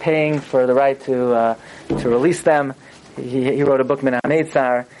Holocaust, of paying for the right to release them. He wrote a book, Min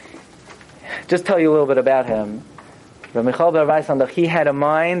HaNeitzar. Just tell you a little bit about him. Rabbi Michael Dov Weissmandel, he had a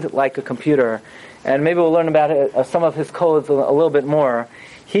mind like a computer. And maybe we'll learn about it, some of his codes a little bit more.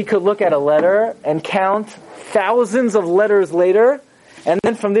 He could look at a letter and count thousands of letters later, and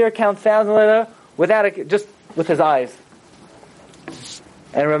then from there count thousands later just with his eyes.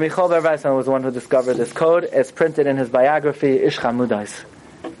 And Rabbi Michael Dov Weissmandel was the one who discovered this code. It's printed in his biography, Ish Chamudais.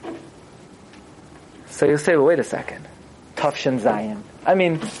 So you say, well, wait a second. Tafshin Zayin. I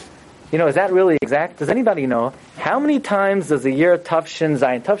mean, is that really exact? Does anybody know how many times does the year Tafshin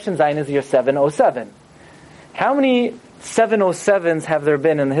Zayin? Tafshin Zayin is the year 707. How many 707s have there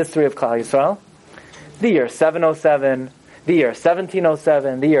been in the history of Klal Yisrael? The year 707, the year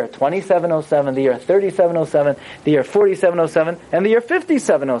 1707, the year 2707, the year 3707, the year 4707, and the year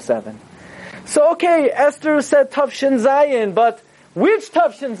 5707. So okay, Esther said Tafshin Zayin, but which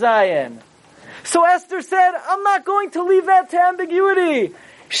Tafshin Zayin? So Esther said, I'm not going to leave that to ambiguity.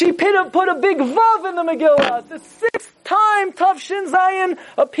 She put a big vav in the Megillah. The 6th time Tafshin Zayin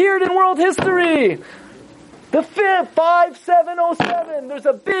appeared in world history. The 5th, 5707, there's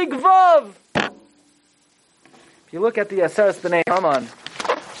a big vav. If you look at the Aseres B'nai Haman,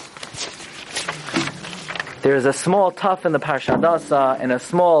 there's a small Taf in the Parshat Dasa, and a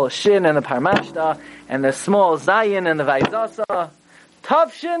small Shin in the Parmashta, and a small Zayin in the Vaizasa.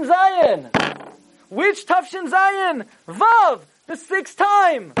 Tafshin Zayin. Which Tafshin Zayin? Vav, the 6th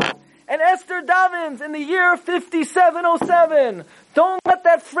time. And Esther davens in the year 5707. Don't let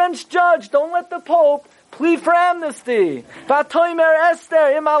that French judge, don't let the Pope plead for amnesty. Vatoimer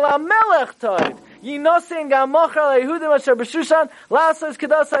Esther im ala melech toid. Yinosin gamochar lehudim asher b'shushan lasas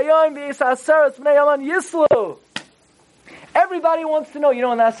kedas hayoim v'yis aseres b'nei Haman yislu. Everybody wants to know, in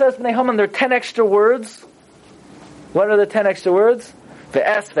the Aseres B'nai Haman there are 10 extra words. What are the 10 extra words?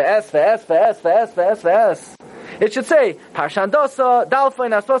 Ve'es, ve'es, ve'es, ve'es, ve'es, ve'es, ve'es. It should say, Parshan Dosa, Dalfa,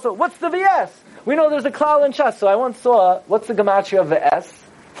 and Asposa. What's the VS? We know there's a klal in Shas. So I once saw, what's the gematria of VS?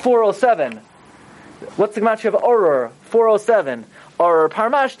 407. What's the gematria of Oror? 407. Oror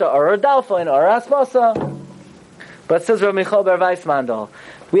Parmashta, Oror Dalfa, and Oror Asposa. But it says Rabbi Michael Bar Weissmandel.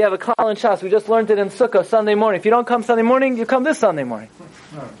 We have a klal in Shas. We just learned it in Sukkah Sunday morning. If you don't come Sunday morning, you come this Sunday morning.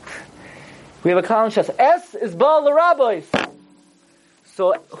 We have a klal in Shas. S is Baal L'Rabbis.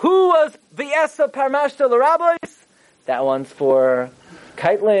 So who was the Esa Parmashta L'Rabbis? That one's for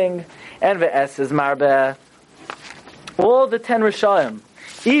Keitling, and Ve'es is Marbe. All the 10 Rishayim.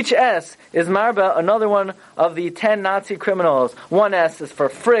 Each S is Marba, another one of the 10 Nazi criminals. One S is for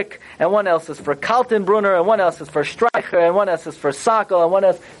Frick, and one else is for Kaltenbrunner, and one else is for Streicher, and one S is for Sakel, and one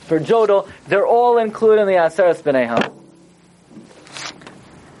S is for Jodel. They're all included in the Aseres B'nai Ham.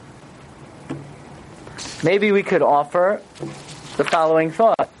 Maybe we could offer the following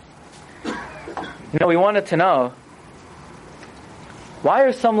thought. We wanted to know, why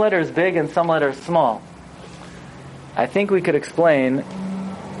are some letters big and some letters small? I think we could explain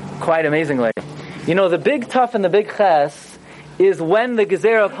quite amazingly. The big Tuf and the big Ches is when the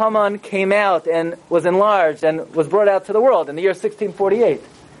Gezer of Haman came out and was enlarged and was brought out to the world in the year 1648.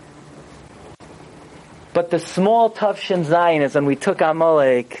 But the small Tuf Shin Zayin is when we took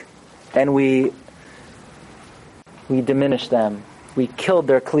Amalek and we diminished them. We killed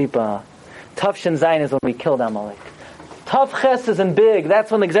their Klippa. Tuf Shin Zayin is when we killed Amalek. Tuf Ches isn't big.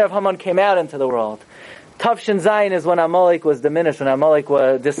 That's when the Gezer of Haman came out into the world. Tuf Shin Zayin is when Amalek was diminished, when Amalek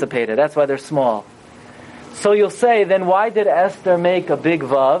was dissipated. That's why they're small. So you'll say, then why did Esther make a big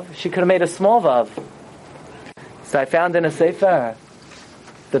Vav? She could have made a small Vav. So I found in a Sefer,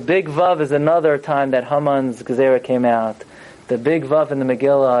 the big Vav is another time that Haman's Gezerah came out. The big Vav in the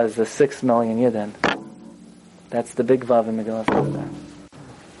Megillah is the 6 million Yidden. That's the big Vav in Megillah Esther.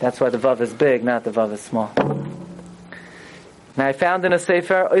 That's why the Vav is big, not the Vav is small. Now I found in a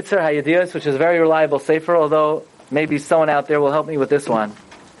Sefer, Itzer HaYediyos, which is a very reliable Sefer, although maybe someone out there will help me with this one.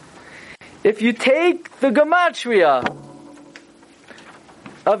 If you take the Gematria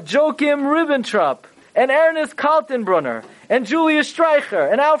of Joachim Ribbentrop, and Ernest Kaltenbrunner, and Julius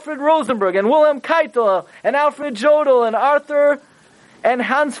Streicher, and Alfred Rosenberg, and Wilhelm Keitel, and Alfred Jodl, and Arthur, and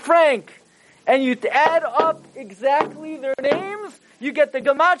Hans Frank, and you add up exactly their names, you get the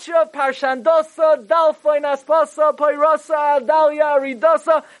Gematria of Parshandosa, Dalfoy, Naspasa, Poirasa, Adalia,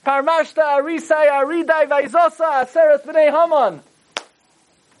 Aridasa, Parmashta, Arisai, Aridai, Vaizosa, Aseres B'nai Haman.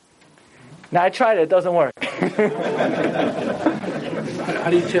 Now I tried it doesn't work. How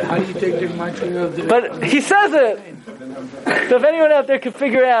do you take the Gematria of the... But he says it! So if anyone out there can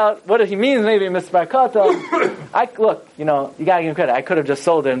figure out what he means, maybe Mr. Barkata, look, you gotta give him credit. I could have just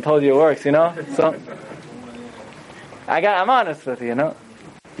sold it and told you it works, So... I'm honest with you,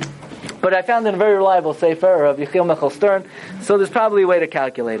 But I found in a very reliable Sefer of Yechiel Michal Stern, so there's probably a way to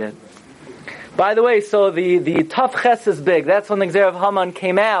calculate it. By the way, so the Tuf Ches is big. That's when the Gezer of Haman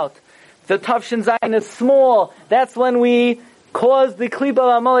came out. The Tuf Shin Zayin is small. That's when we caused the Klippa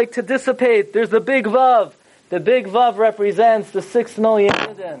of Amalek to dissipate. There's the big Vav. The big Vav represents the 6 million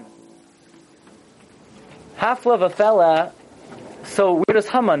Yidden. Hafla of a fella, so where does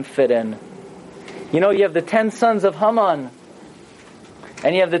Haman fit in? You have the 10 sons of Haman,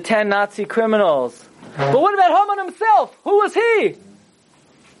 and you have the 10 Nazi criminals. But what about Haman himself? Who was he?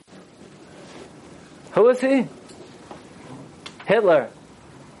 Who was he? Hitler.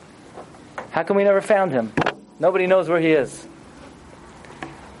 How come we never found him? Nobody knows where he is.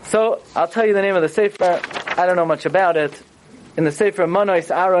 So, I'll tell you the name of the Sefer. I don't know much about it. In the Sefer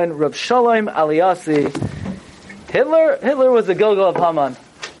Manois Aaron, Reb Shalom Aliasi, Hitler was the Gilgal of Haman.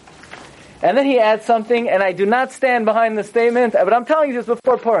 And then he adds something, and I do not stand behind the statement, but I'm telling you this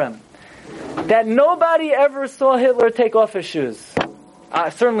before Purim, that nobody ever saw Hitler take off his shoes.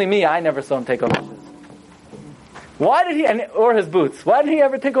 Certainly me, I never saw him take off his shoes. Why did he, or his boots? Why did he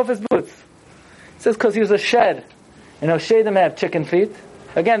ever take off his boots? It says because he was a shed. Shedim have chicken feet.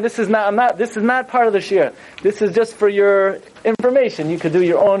 Again, this is not part of the shir. This is just for your information. You could do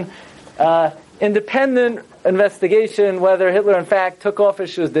your own independent investigation whether Hitler in fact took off his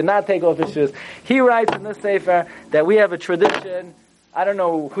shoes, did not take off his shoes. He writes in this Sefer that we have a tradition, I don't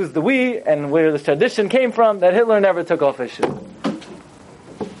know who's the we and where this tradition came from, that Hitler never took off his shoes.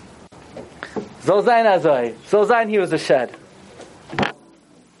 Zozain Azoi. Zozain, he was a shed.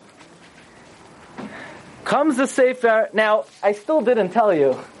 Comes the Sefer. Now, I still didn't tell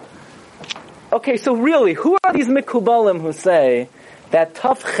you. Okay, so really, who are these Mikubalim who say that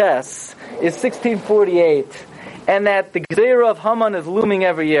Tuf Ches is 1648, and that the Gezerah of Haman is looming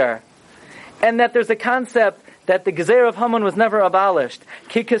every year, and that there's a concept that the Gezerah of Haman was never abolished.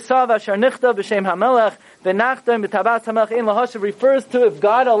 Ki kesav asher nichtav b'shem hamelech v'nachtem b'tabas hamelech ein lahashav refers to if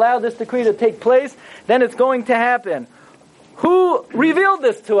God allowed this decree to take place, then it's going to happen. Who revealed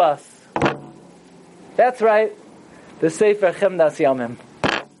this to us? That's right, the Sefer Chemdas Yamim.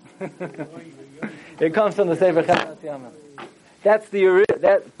 It comes from the Sefer Chemdas Yamim. That's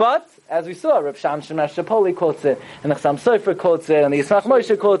but as we saw, Reb Shamshon Mashapoli quotes it, and the Chassam Sofer quotes it, and the Yismach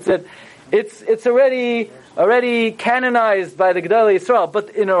Moshe quotes it. It's already canonized by the Gedolei Yisrael, but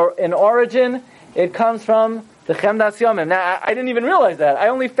in origin, it comes from the the Chemdas Yomim. Now, I didn't even realize that. I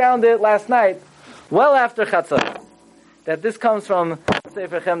only found it last night, well after Chatzot, that this comes from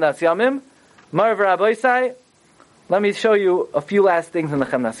Sefer Chemdas Yomim. Marv Rabbeisai, let me show you a few last things in the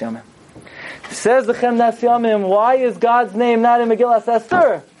Chemdas Yomim. Says the Chemdas Yomim, why is God's name not in Megillas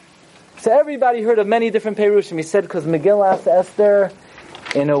Esther? So everybody heard of many different Perushim. He said because Megillas Esther,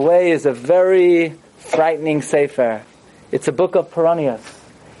 in a way, is a very frightening sefer. It's a book of Peronius.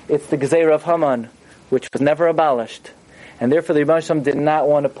 It's the Gezeira of Haman, which was never abolished. And therefore the Rebbe Shem did not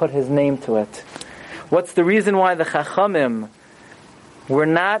want to put his name to it. What's the reason why the Chachamim were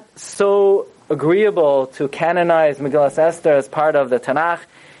not so agreeable to canonize Megillas Esther as part of the Tanakh?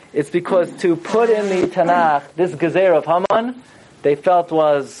 It's because to put in the Tanakh this Gezeira of Haman, they felt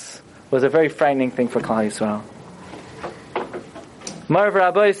was a very frightening thing for Klal Yisrael. Marv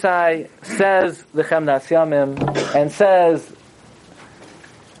Rabbeisai says the Chemdas Yomim and says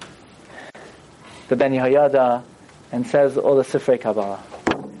the Ben Yehoyada and says all the Sifrei Kabbalah.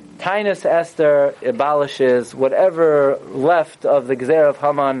 Tainus Esther abolishes whatever left of the Gezeira of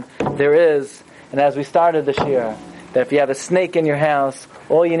Haman there is, and as we started this year, that if you have a snake in your house,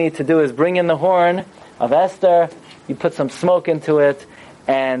 all you need to do is bring in the horn of Esther, you put some smoke into it,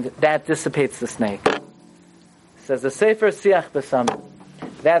 and that dissipates the snake. Says the Sefer Siach B'Samim.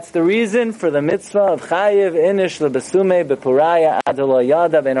 That's the reason for the mitzvah of Chayiv Inish Lebesume Bepuraya Adelo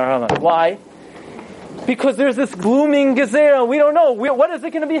Yada Ben Arama. Why? Because there's this glooming Gezeira. We don't know. What is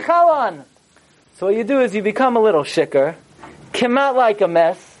it going to be chal on? So what you do is you become a little shikker, come out like a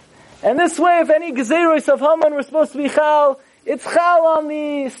mess, and this way, if any Gezeiros of Haman were supposed to be chal, it's chal on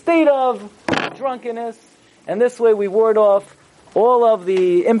the state of drunkenness, and this way we ward off all of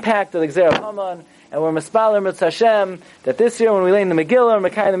the impact of the Gezeira of Haman, and we're mispaler Mitzvah Hashem that this year when we lay in the Megillah,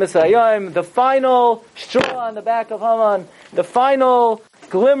 Mekayim the Mitzvah Hayom, the final straw on the back of Haman, the final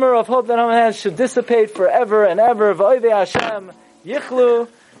glimmer of hope that Haman has should dissipate forever and ever. V'oivei Hashem yichlu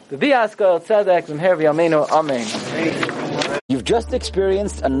v'bi'askal tzedek v'mher v'yameinu. Amen. You've just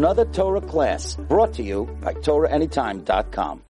experienced another Torah class brought to you by TorahAnytime.com.